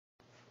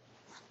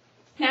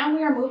Now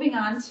we are moving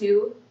on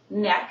to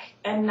neck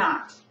and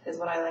knot, is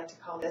what I like to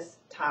call this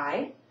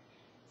tie.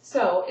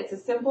 So it's a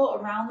simple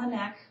around the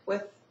neck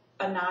with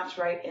a notch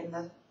right in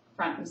the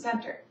front and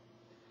center.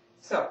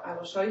 So I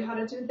will show you how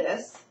to do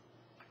this.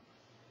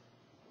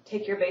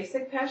 Take your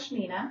basic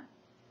pashmina,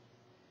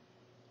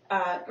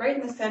 right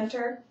in the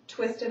center,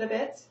 twist it a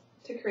bit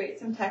to create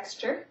some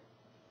texture.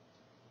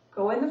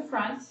 Go in the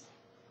front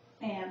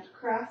and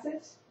cross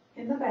it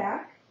in the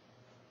back.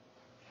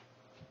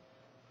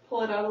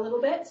 Pull it out a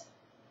little bit.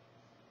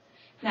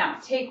 Now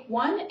take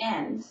one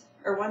end,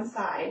 or one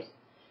side,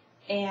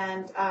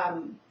 and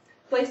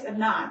place a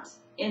knot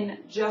in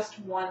just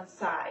one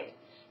side.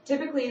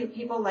 Typically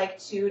people like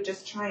to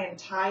just try and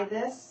tie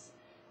this,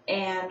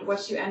 and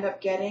what you end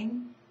up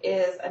getting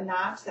is a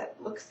knot that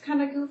looks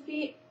kind of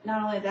goofy.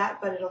 Not only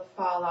that, but it'll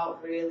fall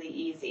out really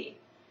easy.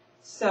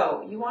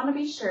 So you want to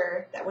be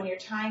sure that when you're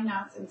tying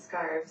knots and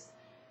scarves,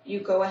 you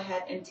go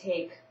ahead and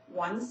take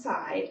one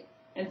side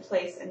and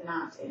place a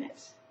knot in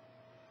it.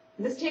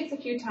 And this takes a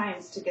few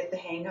times to get the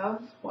hang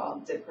of.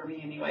 Well, it did for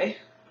me anyway.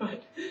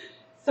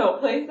 So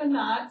place a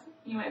knot.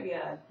 You might be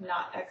a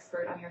knot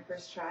expert on your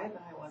first try,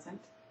 but I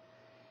wasn't.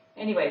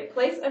 Anyway,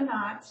 place a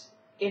knot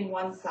in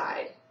one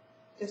side.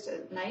 Just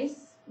a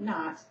nice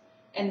knot.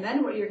 And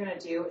then what you're going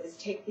to do is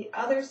take the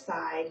other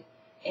side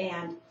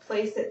and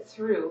place it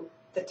through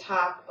the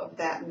top of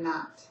that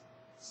knot.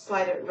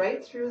 Slide it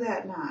right through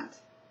that knot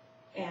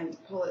and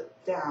pull it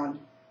down.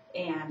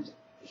 And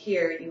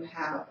here you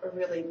have a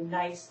really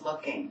nice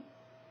looking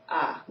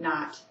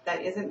knot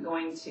that isn't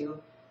going to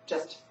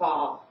just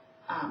fall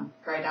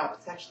right out.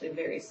 It's actually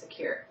very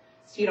secure.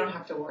 So you don't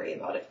have to worry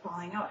about it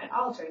falling out at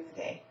all during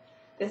the day.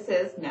 This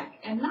is neck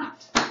and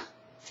knot.